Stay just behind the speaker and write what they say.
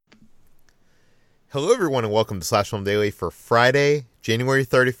Hello, everyone, and welcome to Slash Film Daily for Friday, January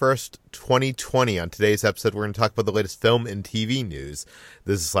 31st, 2020. On today's episode, we're going to talk about the latest film and TV news.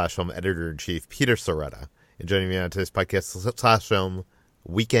 This is Slash Film Editor-in-Chief Peter Soretta. And joining me on today's podcast is Slash Film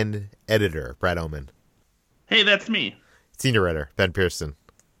Weekend Editor, Brad Oman. Hey, that's me. Senior Editor, Ben Pearson.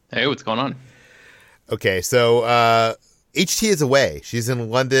 Hey, what's going on? Okay, so HT is away. She's in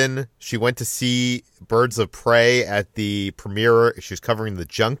London. She went to see Birds of Prey at the premiere. She was covering the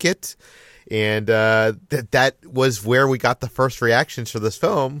junket. And that was where we got the first reactions for this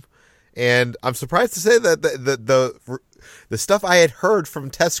film. And I'm surprised to say that the stuff I had heard from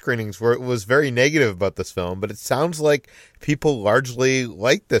test screenings was very negative about this film. But it sounds like people largely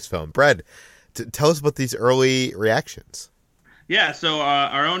like this film. Brad, tell us about these early reactions. Yeah, so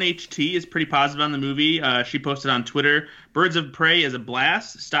our own HT is pretty positive on the movie. She posted on Twitter, Birds of Prey is a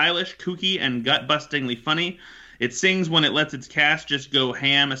blast, stylish, kooky, and gut-bustingly funny. It sings when it lets its cast just go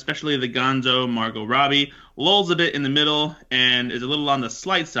ham, especially the gonzo Margot Robbie, lulls a bit in the middle, and is a little on the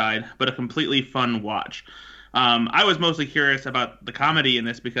slight side, but a completely fun watch. I was mostly curious about the comedy in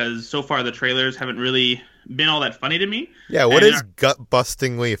this because so far the trailers haven't really been all that funny to me. Yeah, what is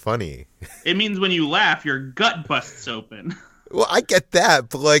gut-bustingly funny? It means when you laugh, your gut busts open. Well, I get that,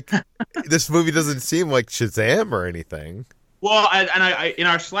 but like, this movie doesn't seem like Shazam or anything. Well, I in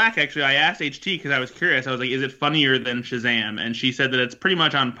our Slack, actually, I asked HT because I was curious. I was like, is it funnier than Shazam? And she said that it's pretty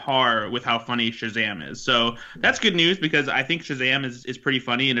much on par with how funny Shazam is. So that's good news because I think Shazam is pretty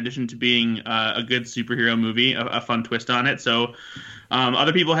funny in addition to being a good superhero movie, a fun twist on it. So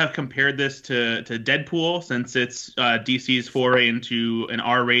other people have compared this to Deadpool since it's DC's foray into an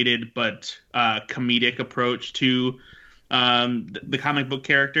R-rated but comedic approach to the comic book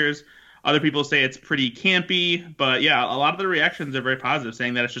characters. Other people say it's pretty campy, but yeah, a lot of the reactions are very positive,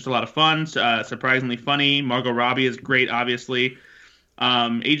 saying that it's just a lot of fun, surprisingly funny. Margot Robbie is great, obviously.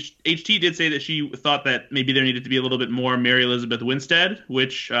 HT did say that she thought that maybe there needed to be a little bit more Mary Elizabeth Winstead,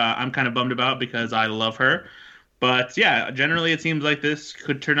 which I'm kind of bummed about because I love her. But yeah, generally it seems like this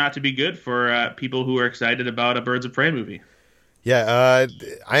could turn out to be good for people who are excited about a Birds of Prey movie. Yeah,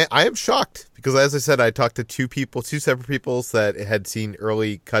 I am shocked because, as I said, I talked to two separate people that had seen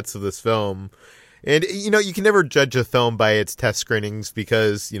early cuts of this film. And, you can never judge a film by its test screenings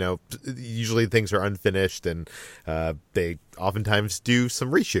because, usually things are unfinished and they oftentimes do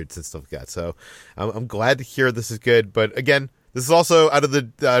some reshoots and stuff like that. So I'm glad to hear this is good. But again, this is also out of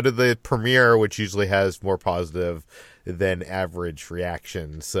the premiere, which usually has more positive than average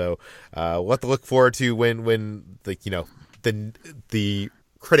reactions. So we'll have to look forward to when the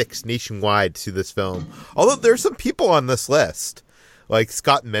critics nationwide to this film. Although there's some people on this list, like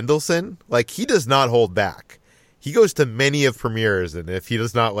Scott Mendelson, like he does not hold back. He goes to many of premieres, and if he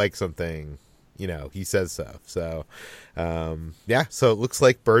does not like something, he says so. So, so it looks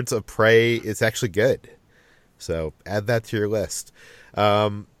like Birds of Prey is actually good. So add that to your list.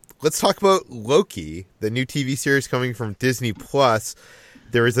 Let's talk about Loki, the new TV series coming from Disney Plus.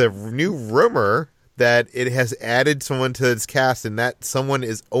 There is a new rumor that it has added someone to its cast, and that someone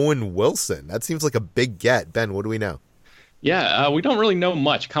is Owen Wilson. That seems like a big get. Ben, what do we know? Yeah, we don't really know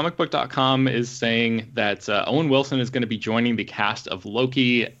much. Comicbook.com is saying that Owen Wilson is going to be joining the cast of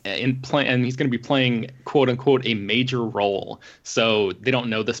Loki and he's going to be playing, quote unquote, a major role. So they don't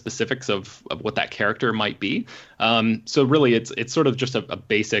know the specifics of what that character might be. So really, it's sort of just a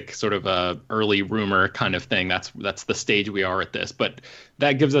basic sort of a early rumor kind of thing. That's the stage we are at this. But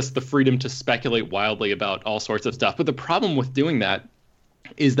that gives us the freedom to speculate wildly about all sorts of stuff. But the problem with doing that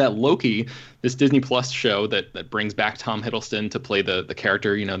is that Loki, this Disney Plus show that brings back Tom Hiddleston to play the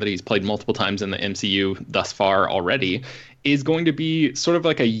character, that he's played multiple times in the MCU thus far already, is going to be sort of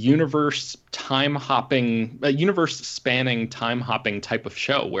like a universe spanning time hopping type of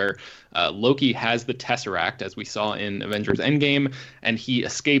show where Loki has the Tesseract, as we saw in Avengers Endgame, and he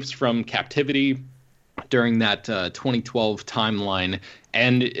escapes from captivity during that 2012 timeline,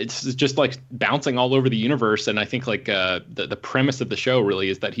 and it's just like bouncing all over the universe. And I think like the premise of the show really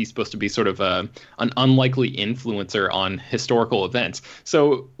is that he's supposed to be sort of an unlikely influencer on historical events.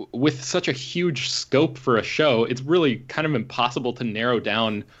 So with such a huge scope for a show, it's really kind of impossible to narrow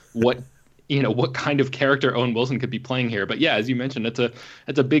down what kind of character Owen Wilson could be playing here. But yeah, as you mentioned, it's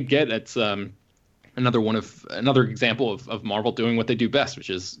a big get. It's another example of Marvel doing what they do best, which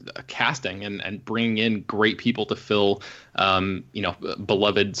is casting and bringing in great people to fill,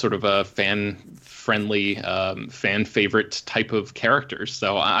 beloved sort of a fan favorite type of characters.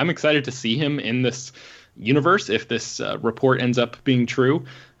 So I'm excited to see him in this universe if this report ends up being true.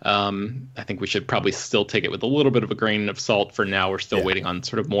 I think we should probably still take it with a little bit of a grain of salt for now. We're still waiting on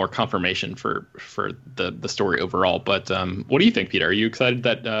sort of more confirmation for the story overall. But what do you think, Peter? Are you excited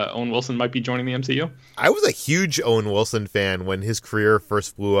that Owen Wilson might be joining the MCU? I was a huge Owen Wilson fan when his career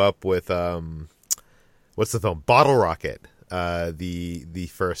first blew up with what's the film? Bottle Rocket, the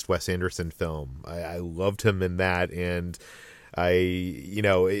first Wes Anderson film. I loved him in that, and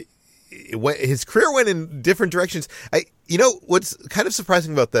his career went in different directions. What's kind of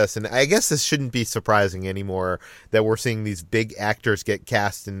surprising about this, and I guess this shouldn't be surprising anymore, that we're seeing these big actors get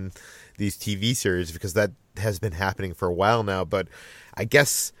cast in these TV series, because that has been happening for a while now. But I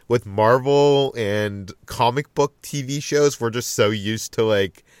guess with Marvel and comic book TV shows, we're just so used to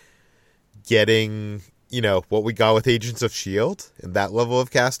like getting, what we got with Agents of S.H.I.E.L.D. and that level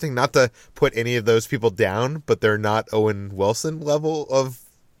of casting. Not to put any of those people down, but they're not Owen Wilson level of,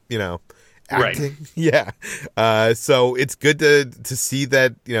 acting. Right. Yeah. So it's good to see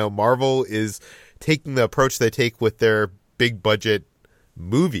that, Marvel is taking the approach they take with their big budget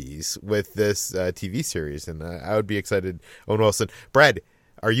movies with this TV series. And I would be excited. Owen Wilson. Brad,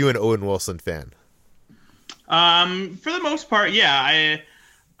 are you an Owen Wilson fan? For the most part, yeah.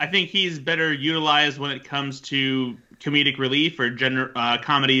 I think he's better utilized when it comes to comedic relief or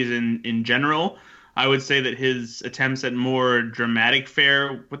comedies in general. I would say that his attempts at more dramatic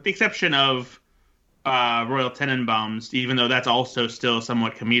fare, with the exception of Royal Tenenbaums, even though that's also still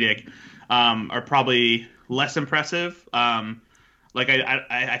somewhat comedic, are probably less impressive. I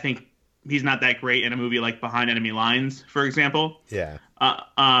think he's not that great in a movie like Behind Enemy Lines, for example. Yeah.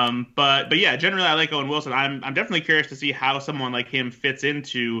 But yeah, generally I like Owen Wilson. I'm definitely curious to see how someone like him fits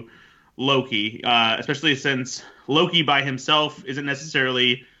into Loki, especially since Loki by himself isn't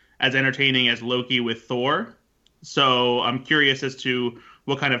necessarily as entertaining as Loki with Thor. So I'm curious as to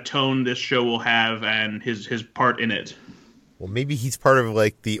what kind of tone this show will have and his part in it. Well, maybe he's part of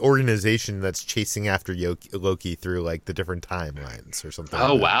like the organization that's chasing after Loki through like the different timelines or something.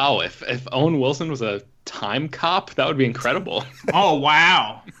 Oh, wow. If Owen Wilson was a time cop, that would be incredible. Oh,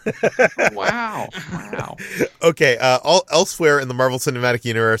 wow. Wow. Okay. Elsewhere in the Marvel Cinematic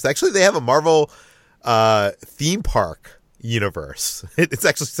Universe, actually, they have a Marvel theme park universe. It's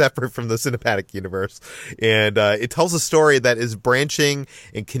actually separate from the cinematic universe, and it tells a story that is branching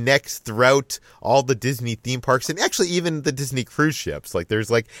and connects throughout all the Disney theme parks, and actually even the Disney cruise ships. Like there's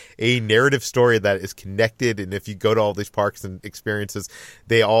like a narrative story that is connected, and if you go to all these parks and experiences,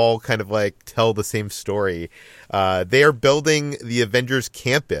 they all kind of like tell the same story. They are building the Avengers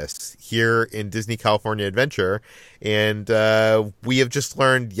campus here in Disney California Adventure, and we have just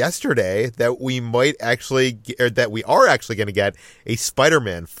learned yesterday that we might actually, or that we are actually going to get a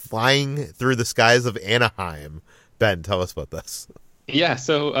Spider-Man flying through the skies of Anaheim. Ben, tell us about this. Yeah,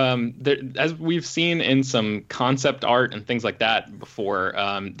 so as we've seen in some concept art and things like that before,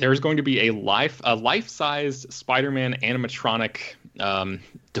 there's going to be a life-sized Spider-Man animatronic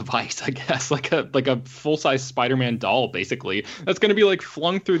device, I guess, like a full-size Spider-Man doll, basically. That's going to be like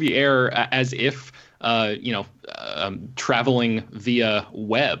flung through the air as if traveling via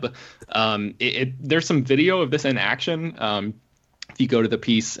web. There's some video of this in action. If you go to the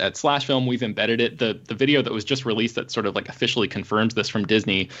piece at Slash Film, we've embedded it. The video that was just released that sort of like officially confirms this from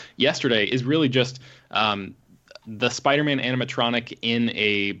Disney yesterday is really just the Spider-Man animatronic in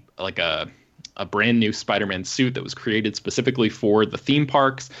a brand new Spider-Man suit that was created specifically for the theme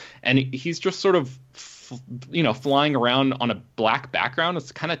parks, and he's just sort of flying around on a black background.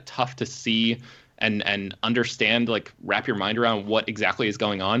 It's kind of tough to see and understand, like wrap your mind around what exactly is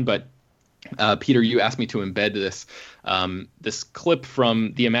going on. But Peter, you asked me to embed this clip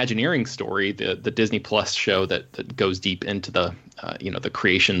from the Imagineering story, the Disney Plus show that goes deep into the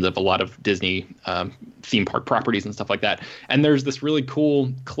creations of a lot of Disney theme park properties and stuff like that. And there's this really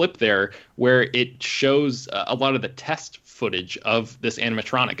cool clip there where it shows a lot of the test footage of this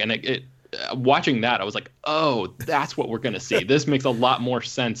animatronic, and it watching that, I was like, oh, that's what we're going to see. This makes a lot more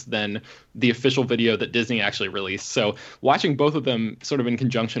sense than the official video that Disney actually released. So watching both of them sort of in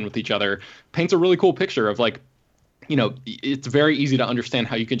conjunction with each other paints a really cool picture of like, it's very easy to understand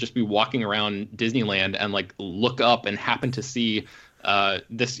how you can just be walking around Disneyland and like look up and happen to see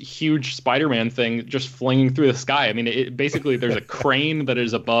this huge Spider-Man thing just flinging through the sky. I mean, basically there's a crane that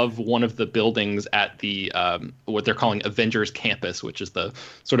is above one of the buildings at the what they're calling Avengers Campus, which is the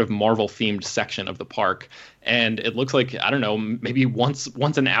sort of Marvel themed section of the park. And it looks like, I don't know, maybe once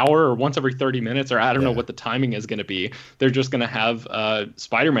an hour or once every 30 minutes, or I don't know what the timing is going to be. They're just going to have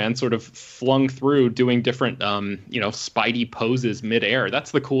Spider-Man sort of flung through doing different, Spidey poses midair.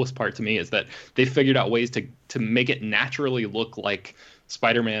 That's the coolest part to me, is that they figured out ways to make it naturally look like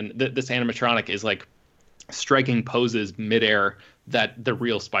Spider-Man. This animatronic is like striking poses midair that the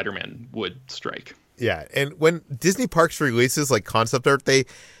real Spider-Man would strike. Yeah, and when Disney Parks releases like concept art, they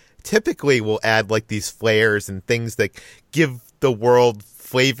typically will add like these flares and things that give the world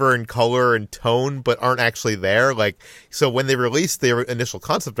flavor and color and tone, but aren't actually there. Like, so when they released their initial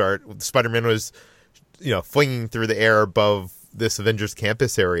concept art, Spider-Man was, flinging through the air above this Avengers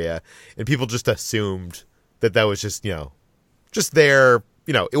campus area, and people just assumed that was just, just there.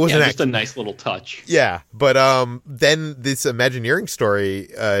 It wasn't just a nice little touch. Yeah, but then this Imagineering story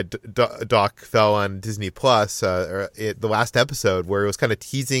doc fell on Disney Plus, the last episode, where it was kind of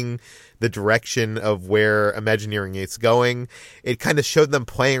teasing the direction of where Imagineering is going. It kind of showed them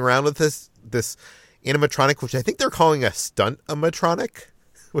playing around with this animatronic, which I think they're calling a stunt animatronic,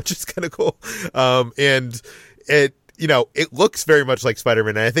 which is kind of cool. And it looks very much like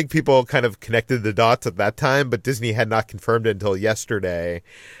Spider-Man. And I think people kind of connected the dots at that time, but Disney had not confirmed it until yesterday.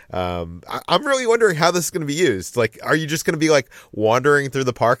 I'm really wondering how this is going to be used. Like, are you just going to be like wandering through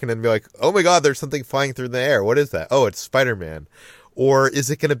the park and then be like, oh my God, there's something flying through the air. What is that? Oh, it's Spider-Man. Or is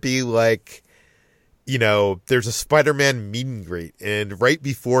it going to be like, there's a Spider-Man meet and greet, and right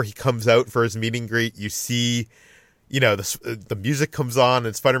before he comes out for his meet and greet, you see, the music comes on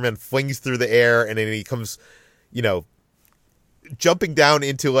and Spider-Man flings through the air, and then he comes, jumping down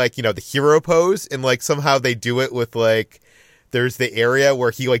into like, the hero pose, and like somehow they do it with like, there's the area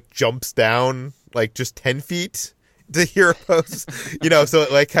where he like jumps down like just 10 feet to hero pose, so it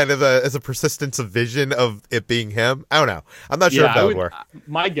like kind of as a persistence of vision of it being him. I don't know. I'm not sure if that would work.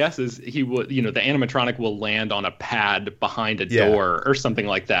 My guess is he would, the animatronic will land on a pad behind a door or something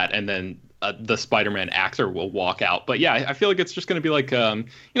like that, and then the Spider-Man actor will walk out. But yeah, I feel like it's just going to be like,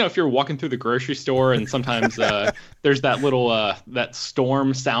 if you're walking through the grocery store and sometimes there's that little that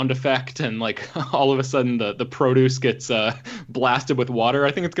storm sound effect, and like all of a sudden the produce gets blasted with water.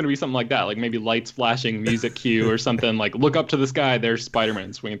 I think it's going to be something like that, like maybe lights flashing, music cue or something. Like, look up to the sky, there's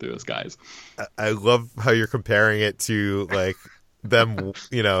Spider-Man swinging through the skies. I love how you're comparing it to like them,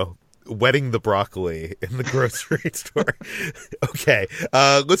 wetting the broccoli in the grocery store. Okay,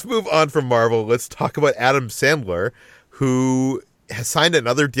 let's move on from Marvel. Let's talk about Adam Sandler, who has signed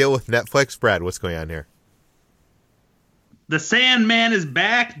another deal with Netflix. Brad, what's going on here? The Sandman is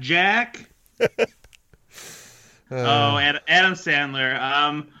back, Jack. Adam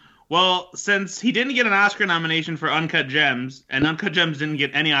Sandler. Well, since he didn't get an Oscar nomination for Uncut Gems, and Uncut Gems didn't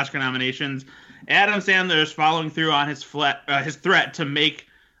get any Oscar nominations, Adam Sandler is following through on his threat to make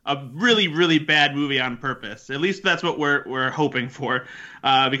a really, really bad movie on purpose. At least that's what we're hoping for,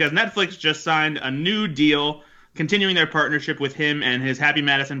 because Netflix just signed a new deal, continuing their partnership with him and his Happy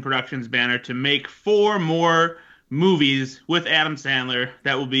Madison Productions banner to make 4 more movies with Adam Sandler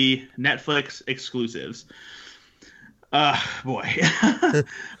that will be Netflix exclusives. Boy.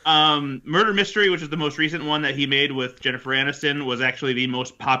 Murder Mystery, which is the most recent one that he made with Jennifer Aniston, was actually the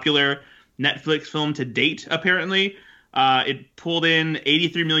most popular Netflix film to date, apparently. It pulled in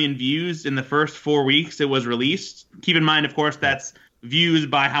 83 million views in the first 4 weeks it was released. Keep in mind, of course, that's views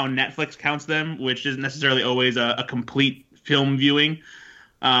by how Netflix counts them, which isn't necessarily always a complete film viewing.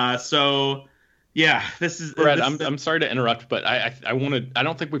 Yeah, this is Brett. I'm sorry to interrupt, but I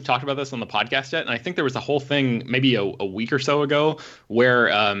don't think we've talked about this on the podcast yet. And I think there was a whole thing maybe a week or so ago where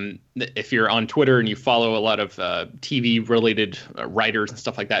if you're on Twitter and you follow a lot of TV related writers and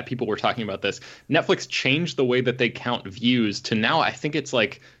stuff like that, people were talking about this. Netflix changed the way that they count views to now I think it's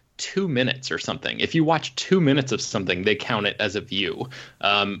like 2 minutes or something. If you watch 2 minutes of something, they count it as a view,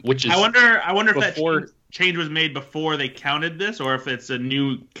 which is I wonder if that change was made before they counted this, or if it's a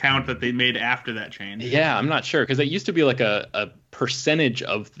new count that they made after that change. Yeah, I'm not sure, because it used to be like a percentage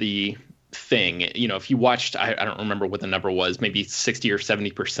of the thing. If you watched, I don't remember what the number was, maybe 60 or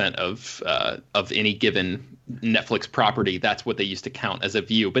 70% of any given Netflix property, that's what they used to count as a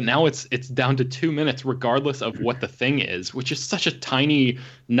view. But now it's down to 2 minutes regardless of what the thing is, which is such a tiny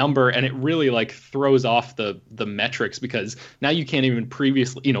number, and it really like throws off the metrics, because now you can't even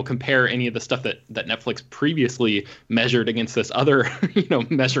previously compare any of the stuff that Netflix previously measured against this other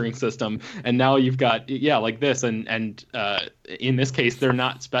measuring system, and now you've got like this, and in this case they're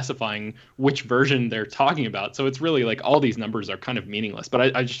not specifying which version they're talking about, so it's really like all these numbers are kind of meaningless.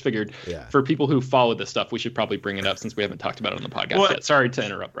 But I just figured for people who follow this stuff, we should probably bring it up since we haven't talked about it on the podcast yet. Sorry to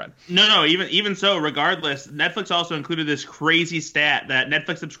interrupt, Brad. No, even so, regardless, Netflix also included this crazy stat that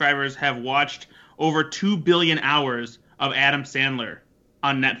Netflix subscribers have watched over 2 billion hours of Adam Sandler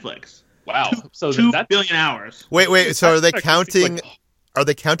on Netflix. Wow. So 2 billion hours. Wait, so are they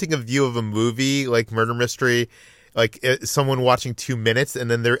counting a view of a movie like Murder Mystery like someone watching 2 minutes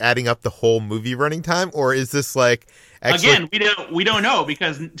and then they're adding up the whole movie running time, or is this like actually... Again, we don't know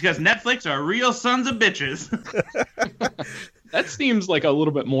because Netflix are real sons of bitches. That seems like a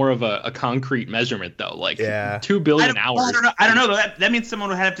little bit more of a concrete measurement, though. Like 2 billion hours. I don't know though. That means someone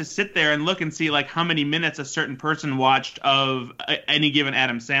would have to sit there and look and see like how many minutes a certain person watched of any given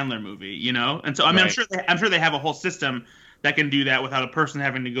Adam Sandler movie, you know. And so I mean, Right. I'm sure they have a whole system that can do that without a person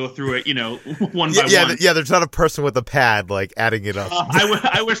having to go through it, you know, one by one. Yeah, there's not a person with a pad like adding it up.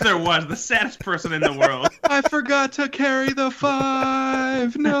 I wish there was. The saddest person in the world. I forgot to carry the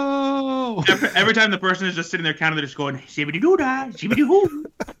 5. No. Every time the person is just sitting there counting, they're just going shibbity doo dah, shibbity hoo.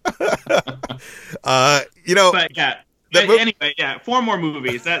 You know, But yeah. Anyway, yeah, 4 more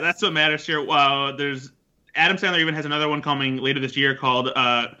movies. That's what matters here. There's Adam Sandler even has another one coming later this year called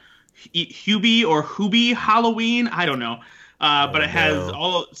Hubie or Hoobie Halloween. I don't know. But it has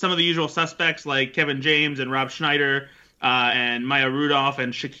some of the usual suspects like Kevin James and Rob Schneider and Maya Rudolph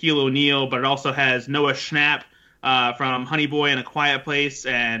and Shaquille O'Neal. But it also has Noah Schnapp from Honey Boy and A Quiet Place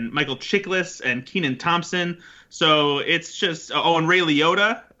and Michael Chiklis and Kenan Thompson. So it's just and Ray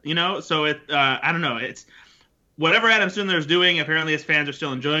Liotta. You know, so I don't know. It's whatever Adam Sandler is doing. Apparently, his fans are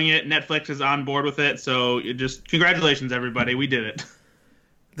still enjoying it. Netflix is on board with it. So just congratulations, everybody. We did it.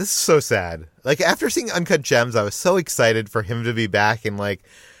 This is so sad. Like, after seeing Uncut Gems, I was so excited for him to be back in, like,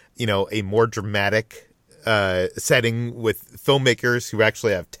 you know, a more dramatic setting with filmmakers who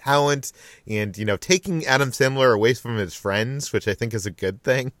actually have talent and, you know, taking Adam Sandler away from his friends, which I think is a good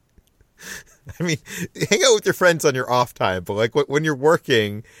thing. I mean, hang out with your friends on your off time, but, like, when you're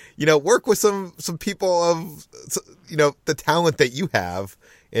working, you know, work with some people of, you know, the talent that you have.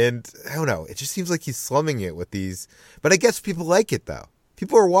 And, I don't know, it just seems like he's slumming it with these. But I guess people like it, though.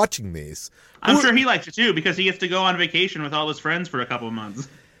 People are watching these. I'm sure he likes it too because he gets to go on vacation with all his friends for a couple of months.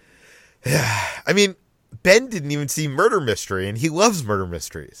 Yeah, I mean, Ben didn't even see Murder Mystery, and he loves murder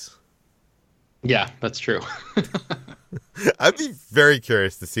mysteries. Yeah, that's true. I'd be very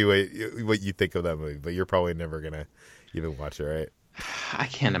curious to see what you think of that movie, but you're probably never gonna even watch it, right? I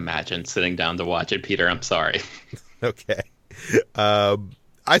can't imagine sitting down to watch it, Peter. I'm sorry. Okay.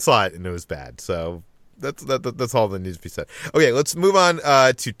 I saw it and it was bad, so that's all that needs to be said. Okay, let's move on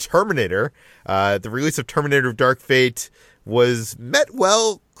to Terminator. The release of Terminator Dark Fate was met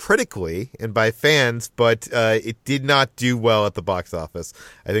well critically and by fans, but it did not do well at the box office.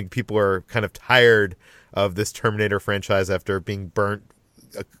 I think people are kind of tired of this Terminator franchise after being burnt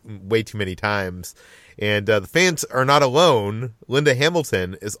way too many times. And the fans are not alone. Linda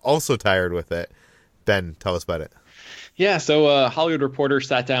Hamilton is also tired with it. Ben, tell us about it. Yeah, so a Hollywood Reporter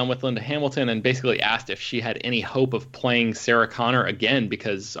sat down with Linda Hamilton and basically asked if she had any hope of playing Sarah Connor again,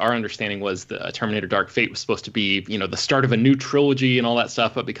 because our understanding was the Terminator Dark Fate was supposed to be, you know, the start of a new trilogy and all that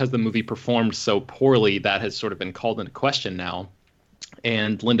stuff, but because the movie performed so poorly, that has sort of been called into question now.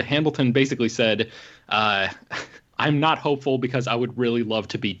 And Linda Hamilton basically said, I'm not hopeful because I would really love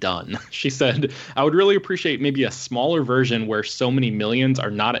to be done. She said, I would really appreciate maybe a smaller version where so many millions are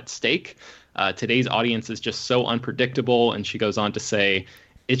not at stake. Today's audience is just so unpredictable. And she goes on to say,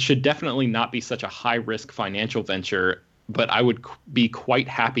 it should definitely not be such a high-risk financial venture, but I would be quite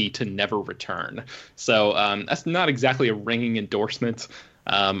happy to never return. So that's not exactly a ringing endorsement.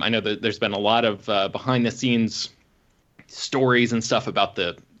 I know that there's been a lot of behind-the-scenes stories and stuff about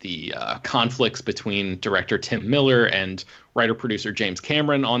the conflicts between director Tim Miller and writer-producer James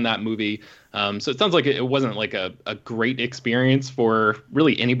Cameron on that movie. So it sounds like it wasn't like a great experience for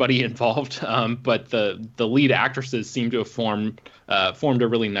really anybody involved. But the lead actresses seem to have formed a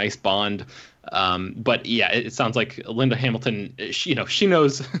really nice bond. But yeah, it sounds like Linda Hamilton, she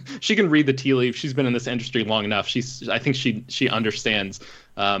knows, she can read the tea leaves. She's been in this industry long enough. I think she understands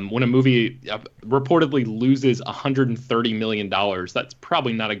when a movie reportedly loses $130 million, that's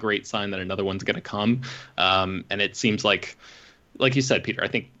probably not a great sign that another one's going to come. And it seems like you said, Peter, I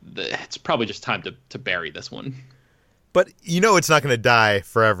think it's probably just time to bury this one. But it's not going to die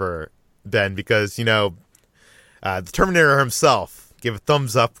forever, Ben, because the Terminator himself gave a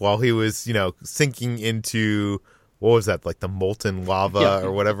thumbs up while he was sinking into, what was that, like the molten lava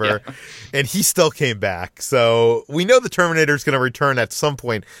or whatever, yeah. And he still came back. So we know the Terminator is going to return at some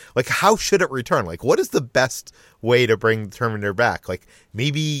point. Like, how should it return? Like, what is the best way to bring the Terminator back? Like,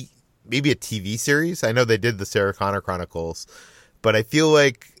 maybe a TV series. I know they did the Sarah Connor Chronicles, but I feel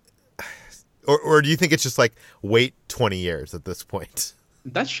like, or do you think it's just like wait 20 years at this point?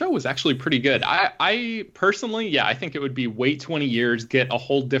 That show was actually pretty good. I personally, yeah, I think it would be wait 20 years, get a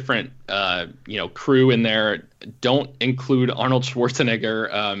whole different, crew in there. Don't include Arnold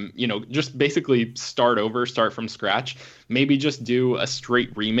Schwarzenegger. Just basically start from scratch. Maybe just do a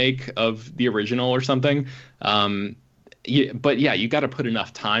straight remake of the original or something. But yeah, you got to put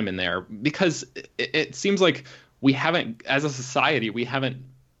enough time in there because it seems like we haven't, as a society, we haven't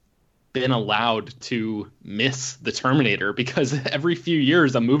been allowed to miss the Terminator because every few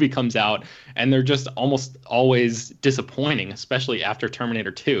years a movie comes out and they're just almost always disappointing, especially after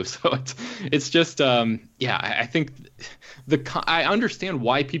Terminator 2. So it's just I think I understand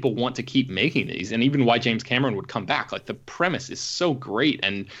why people want to keep making these and even why James Cameron would come back. Like the premise is so great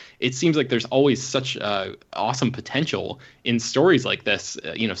and it seems like there's always such awesome potential in stories like this,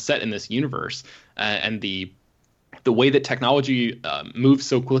 set in this universe, and the way that technology moves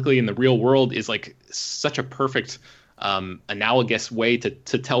so quickly in the real world is like such a perfect analogous way to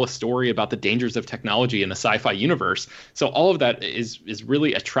tell a story about the dangers of technology in the sci-fi universe. So all of that is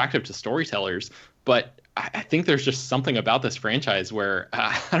really attractive to storytellers. But I think there's just something about this franchise where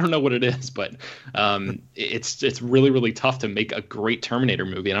I don't know what it is, but it's really, really tough to make a great Terminator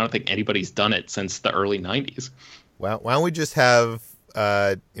movie. And I don't think anybody's done it since the early 90s. Well, why don't we just have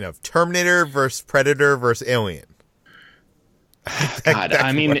Terminator versus Predator versus Alien? God,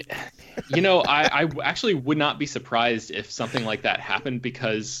 I mean, I actually would not be surprised if something like that happened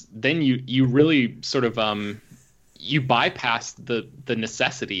because then you really sort of you bypass the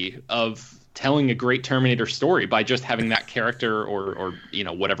necessity of telling a great Terminator story by just having that character or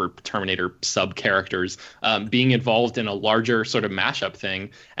whatever Terminator sub characters being involved in a larger sort of mashup thing,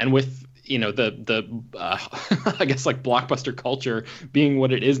 and with I guess like blockbuster culture being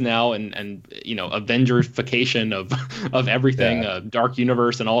what it is now and Avengerification of everything, dark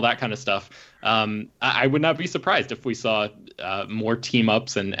universe and all that kind of stuff. I would not be surprised if we saw more team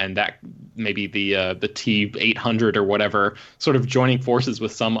ups and that maybe the T-800 or whatever sort of joining forces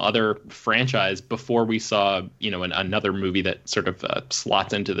with some other franchise before we saw another movie that sort of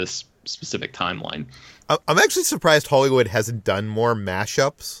slots into this specific timeline. I'm actually surprised Hollywood hasn't done more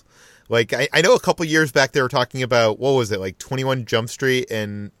mashups. Like, I know a couple years back they were talking about, what was it, like 21 Jump Street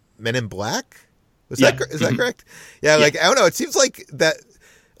and Men in Black? Is that correct? Yeah, like, I don't know. It seems like that,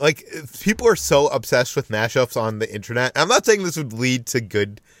 like, people are so obsessed with mashups on the internet. I'm not saying this would lead to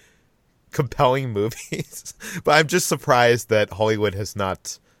good, compelling movies, but I'm just surprised that Hollywood has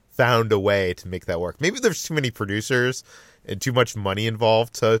not found a way to make that work. Maybe there's too many producers and too much money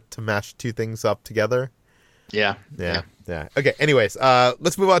involved to mash two things up together. Yeah. Okay, anyways,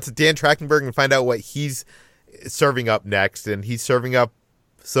 let's move on to Dan Trachtenberg and find out what he's serving up next. And he's serving up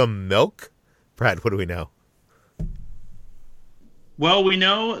some milk. Brad, what do we know? Well, we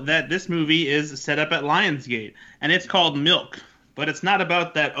know that this movie is set up at Lionsgate, and it's called Milk. But it's not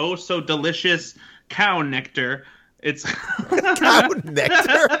about that oh-so-delicious cow nectar. It's cow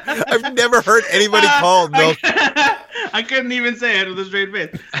nectar? I've never heard anybody call milk. I couldn't even say it with a straight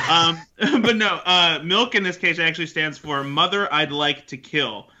face. But no, milk in this case actually stands for Mother I'd Like to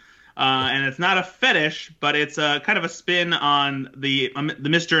Kill. And it's not a fetish, but it's kind of a spin on the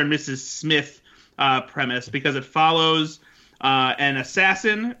Mr. and Mrs. Smith premise because it follows an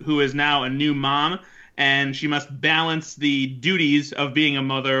assassin who is now a new mom, and she must balance the duties of being a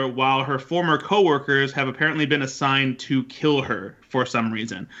mother while her former coworkers have apparently been assigned to kill her for some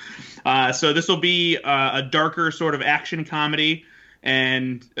reason. So this will be a darker sort of action comedy,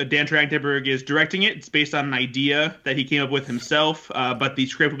 and Dan Trachtenberg is directing it. It's based on an idea that he came up with himself, but the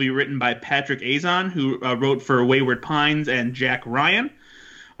script will be written by Patrick Azon, who wrote for Wayward Pines and Jack Ryan.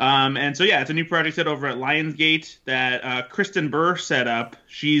 And so, yeah, it's a new project set over at Lionsgate that Kristen Burr set up.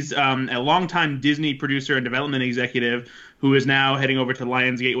 She's a longtime Disney producer and development executive who is now heading over to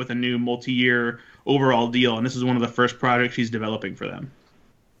Lionsgate with a new multi-year overall deal. And this is one of the first projects she's developing for them.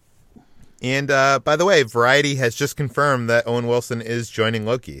 And by the way, Variety has just confirmed that Owen Wilson is joining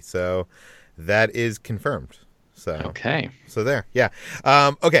Loki. So that is confirmed. So okay. So there. Yeah.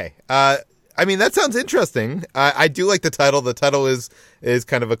 Okay. I mean, that sounds interesting. I do like the title. The title is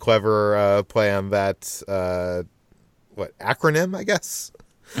kind of a clever play on that, acronym, I guess?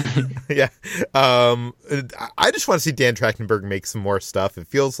 Yeah. I just want to see Dan Trachtenberg make some more stuff. It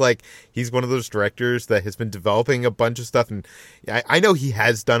feels like he's one of those directors that has been developing a bunch of stuff. And I know he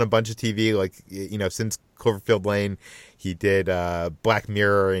has done a bunch of TV, like, since Cloverfield Lane. He did Black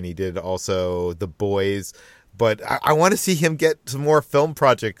Mirror, and he did also The Boys. But I want to see him get some more film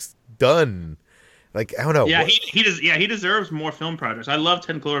projects done. Like, I don't know. Yeah, he deserves more film projects. I love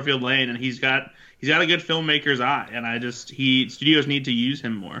 10 Cloverfield Lane, and he's got a good filmmaker's eye, and studios need to use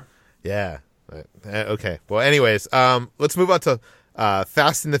him more. Yeah. Okay. Well, anyways, let's move on to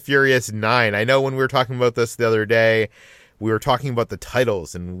Fast and the Furious 9. I know when we were talking about this the other day, we were talking about the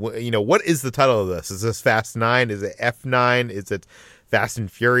titles and what is the title of this? Is this Fast 9? Is it F9? Is it Fast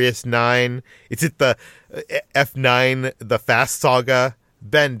and Furious 9? Is it the F9, the Fast Saga?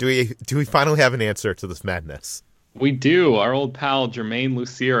 Ben, do we finally have an answer to this madness? We do. Our old pal Jermaine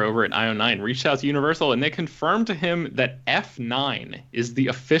Lucier over at IO9 reached out to Universal and they confirmed to him that F9 is the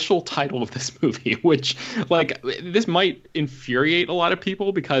official title of this movie, which, like, this might infuriate a lot of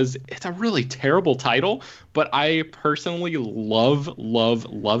people because it's a really terrible title, but I personally love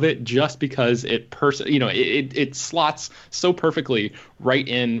it just because it slots so perfectly right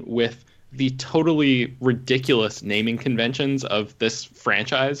in with the totally ridiculous naming conventions of this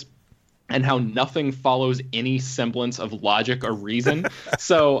franchise and how nothing follows any semblance of logic or reason.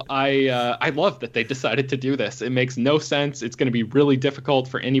 So I love that they decided to do this. It makes no sense. It's going to be really difficult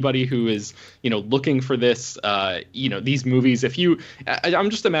for anybody who is, looking for this, these movies. I'm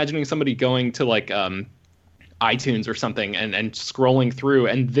just imagining somebody going to like iTunes or something and scrolling through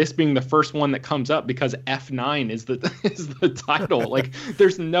and this being the first one that comes up because F9 is the title. Like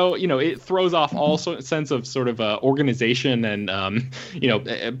there's no, it throws off all sense of sort of organization and,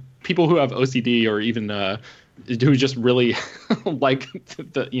 people who have OCD or even who just really like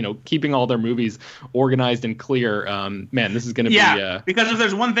keeping all their movies organized and clear. Man, this is going to be because if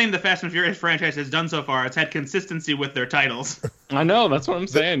there's one thing the Fast and Furious franchise has done so far, it's had consistency with their titles. I know, that's what I'm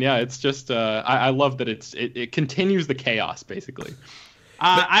saying. Yeah, it's just I love that it continues the chaos basically.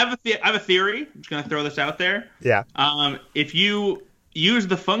 I have a theory. I'm just going to throw this out there. Yeah. If you use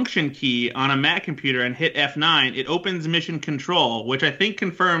the function key on a Mac computer and hit F9, it opens mission control, which I think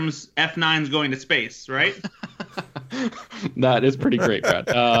confirms F9's going to space, right? That is pretty great, Brad.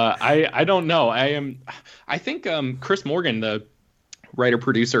 I don't know. I think Chris Morgan, the writer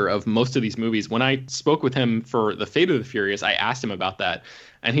producer of most of these movies, when I spoke with him for The Fate of the Furious, I asked him about that.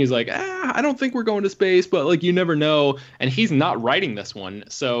 And he's like, I don't think we're going to space, but like, you never know. And he's not writing this one.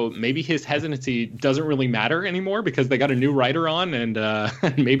 So maybe his hesitancy doesn't really matter anymore because they got a new writer on and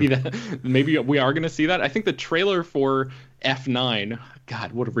maybe we are going to see that. I think the trailer for F9,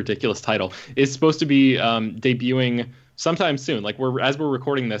 God, what a ridiculous title, is supposed to be debuting sometime soon. Like as we're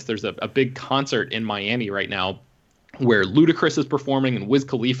recording this, there's a big concert in Miami right now where Ludacris is performing and Wiz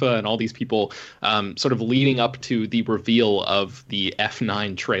Khalifa and all these people sort of leading up to the reveal of the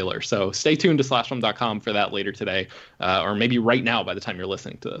F9 trailer. So stay tuned to slashfilm.com for that later today, or maybe right now by the time you're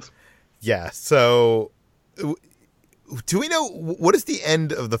listening to this. Yeah, so do we know, what is the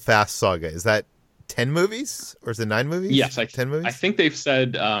end of the Fast Saga? Is that 10 movies or is it 9 movies? Yes, 10 movies? I think they've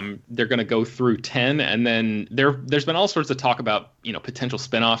said they're going to go through 10, and then there's been all sorts of talk about potential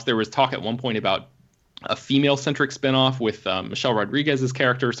spinoffs. There was talk at one point about a female-centric spinoff with Michelle Rodriguez's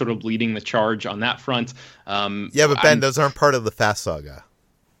character sort of leading the charge on that front. Yeah, but Ben, those aren't part of the Fast Saga.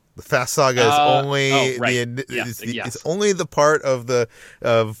 The Fast Saga is only it's only the part of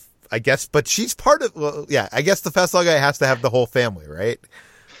I guess, but she's part of. I guess the Fast Saga has to have the whole family, right?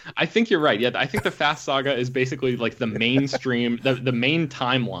 I think you're right. Yeah, I think the Fast Saga is basically like the mainstream, the main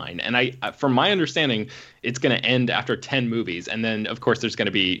timeline. And from my understanding, it's going to end after 10 movies. And then, of course, there's going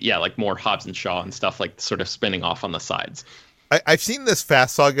to be, like more Hobbs and Shaw and stuff like sort of spinning off on the sides. I've seen this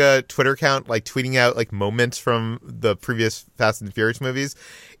Fast Saga Twitter account like tweeting out like moments from the previous Fast and Furious movies.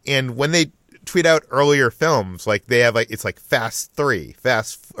 And when they tweet out earlier films, like they have it's like Fast 3,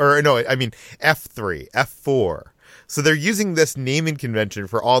 F3, F4. So they're using this naming convention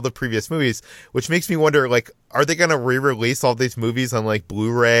for all the previous movies, which makes me wonder, like, are they going to re-release all these movies on, like,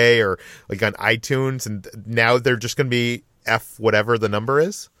 Blu-ray or, like, on iTunes, and now they're just going to be F whatever the number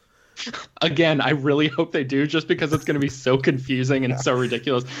is? Again, I really hope they do, just because it's going to be so confusing and so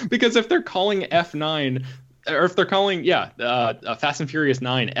ridiculous. Because if they're calling F9... or if they're calling, Fast and Furious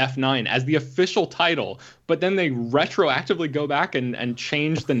 9, F9 as the official title, but then they retroactively go back and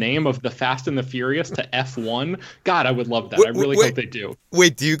change the name of the Fast and the Furious to F1. God, I would love that. I really hope they do.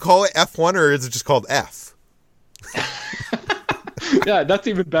 Wait, do you call it F1 or is it just called F? Yeah, that's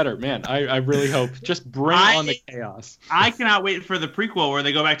even better, man. I really hope. Just bring on the chaos. I cannot wait for the prequel where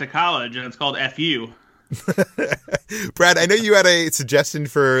they go back to college and it's called FU. Brad, I know you had a suggestion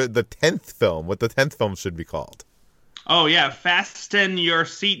for the 10th film, what the 10th film should be called. Oh, yeah. Fasten your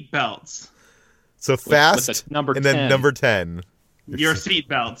seatbelts. So fast with number and 10. then number 10. Your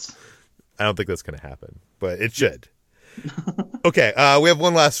seatbelts. I don't think that's going to happen, but it should. Okay, we have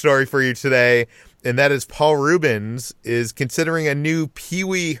one last story for you today, and that is Paul Reubens is considering a new Pee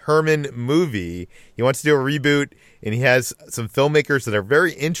Wee Herman movie. He wants to do a reboot, and he has some filmmakers that are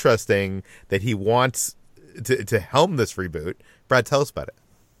very interesting that he wants to helm this reboot. Brad, tell us about it.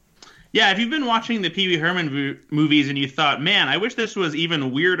 Yeah, if you've been watching the Pee Wee Herman movies and you thought, man, I wish this was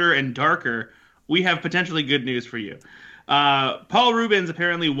even weirder and darker, we have potentially good news for you. Paul Rubens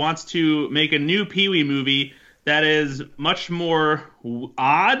apparently wants to make a new Pee Wee movie that is much more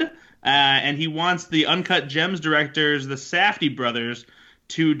odd, and he wants the Uncut Gems directors, the Safdie brothers,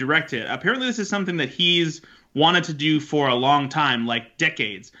 to direct it. Apparently, this is something that he's wanted to do for a long time, like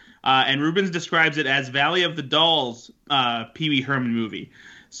decades. And Rubens describes it as Valley of the Dolls Pee Wee Herman movie.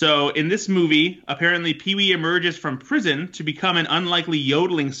 So in this movie, apparently Pee Wee emerges from prison to become an unlikely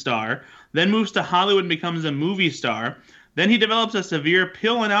yodeling star, then moves to Hollywood and becomes a movie star. Then he develops a severe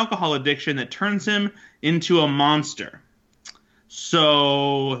pill and alcohol addiction that turns him into a monster.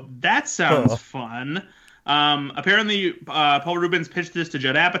 So that sounds fun. Apparently, Paul Rubens pitched this to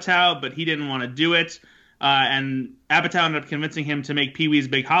Judd Apatow, but he didn't want to do it. And Apatow ended up convincing him to make Pee Wee's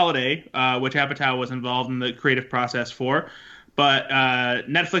Big Holiday, which Apatow was involved in the creative process for. But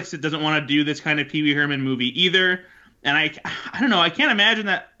Netflix doesn't want to do this kind of Pee Wee Herman movie either. And I don't know. I can't imagine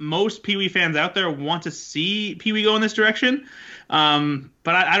that most Pee Wee fans out there want to see Pee Wee go in this direction.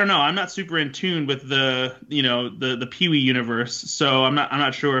 But I don't know. I'm not super in tune with the Pee Wee universe, so I'm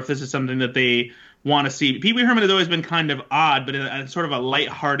not sure if this is something that they want to see. Pee Wee Herman has always been kind of odd, but in a sort of a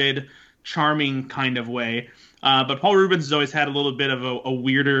lighthearted, charming kind of way. But Paul Rubens has always had a little bit of a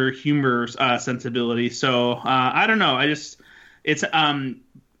weirder humor sensibility. So I don't know.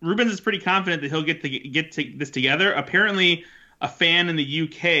 Rubens is pretty confident that he'll get this together. Apparently, a fan in the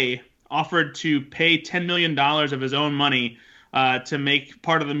UK offered to pay $10 million of his own money to make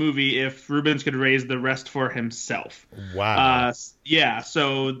part of the movie if Rubens could raise the rest for himself. Wow. Yeah.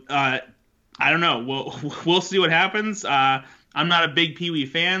 So I don't know. We'll see what happens. I'm not a big Pee Wee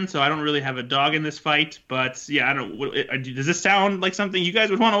fan, so I don't really have a dog in this fight. But yeah, I don't. Does this sound like something you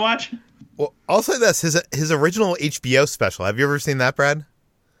guys would want to watch? Well, I'll say this: his original HBO special. Have you ever seen that, Brad?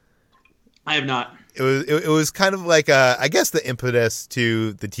 I have not. It was kind of like I guess the impetus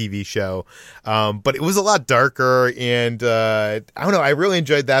to the TV show, but it was a lot darker, and I don't know. I really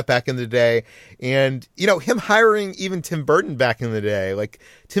enjoyed that back in the day, and him hiring even Tim Burton back in the day. Like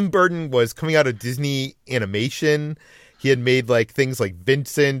Tim Burton was coming out of Disney Animation. He had made like things like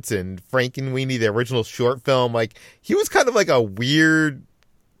Vincent and Frankenweenie, the original short film. Like he was kind of like a weird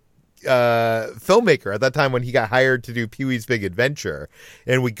filmmaker at that time when he got hired to do Pee-wee's Big Adventure,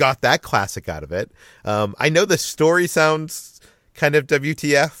 and we got that classic out of it. I know the story sounds kind of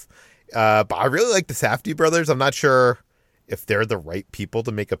WTF, but I really like the Safdie brothers. I'm not sure if they're the right people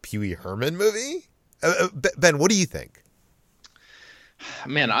to make a Pee Wee Herman movie. Ben, what do you think?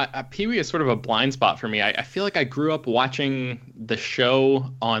 Man, Pee Wee is sort of a blind spot for me. I feel like I grew up watching the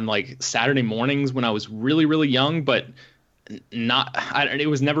show on like Saturday mornings when I was really, really young, but it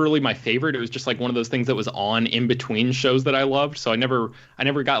was never really my favorite. It was just like one of those things that was on in between shows that I loved. So I never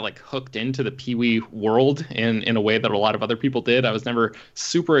got like hooked into the Pee Wee world in a way that a lot of other people did. I was never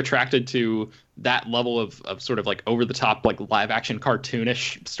super attracted to that level of sort of like over the top, like live action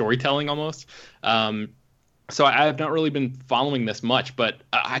cartoonish storytelling almost. So I have not really been following this much, but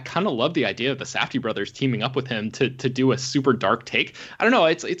I kind of love the idea of the Safdie brothers teaming up with him to do a super dark take. I don't know.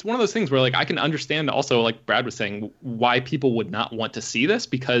 It's one of those things where like I can understand also, like Brad was saying, why people would not want to see this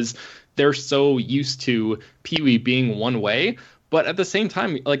because they're so used to Pee Wee being one way. But at the same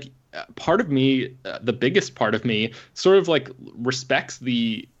time, like part of me, the biggest part of me, sort of like respects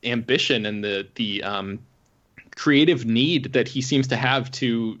the ambition and the creative need that he seems to have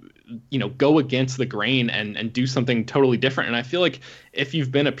to go against the grain and do something totally different. And I feel like if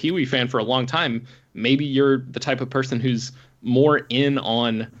you've been a Pee Wee fan for a long time, maybe you're the type of person who's more in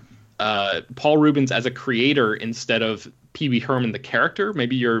on Paul Rubens as a creator instead of Pee Wee Herman the character.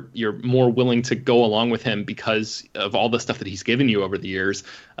 Maybe you're more willing to go along with him because of all the stuff that he's given you over the years.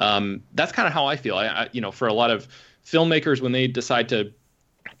 That's kind of how I feel. I for a lot of filmmakers, when they decide to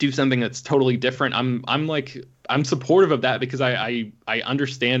do something that's totally different, I'm supportive of that because I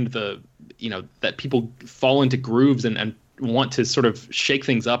understand that people fall into grooves and want to sort of shake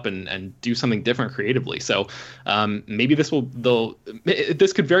things up and do something different creatively. So maybe this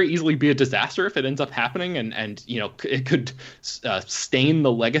could very easily be a disaster if it ends up happening, and it could stain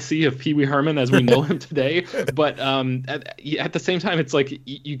the legacy of Pee Wee Herman as we know him today. But at the same time, it's like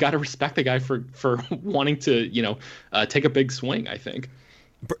you got to respect the guy for wanting to take a big swing, I think.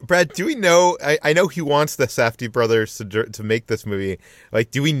 Brad, do we know? I know he wants the Safdie brothers to make this movie. Like,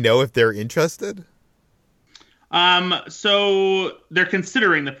 do we know if they're interested? So they're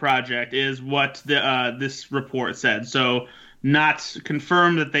considering the project, is what this report said. So not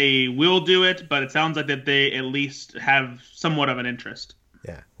confirmed that they will do it, but it sounds like that they at least have somewhat of an interest.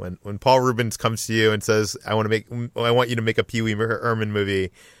 Yeah, when Paul Rubens comes to you and says, "I want you to make a Pee Wee Herman movie,"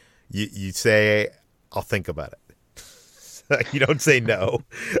 You say, "I'll think about it." You don't say no.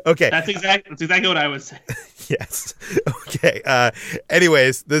 Okay. That's exactly what I would say. Yes. Okay.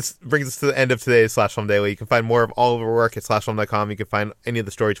 Anyways, this brings us to the end of today's Slash Film Daily. You can find more of all of our work at slashfilm.com. You can find any of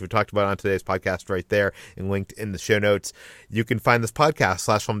the stories we talked about on today's podcast right there and linked in the show notes. You can find this podcast,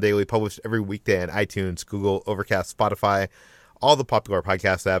 Slash Film Daily, published every weekday on iTunes, Google, Overcast, Spotify, all the popular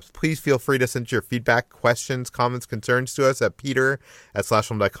podcast apps. Please feel free to send your feedback, questions, comments, concerns to us at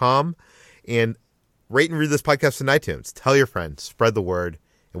peter@slashfilm.com. And rate and read this podcast in iTunes. Tell your friends. Spread the word.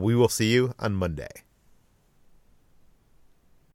 And we will see you on Monday.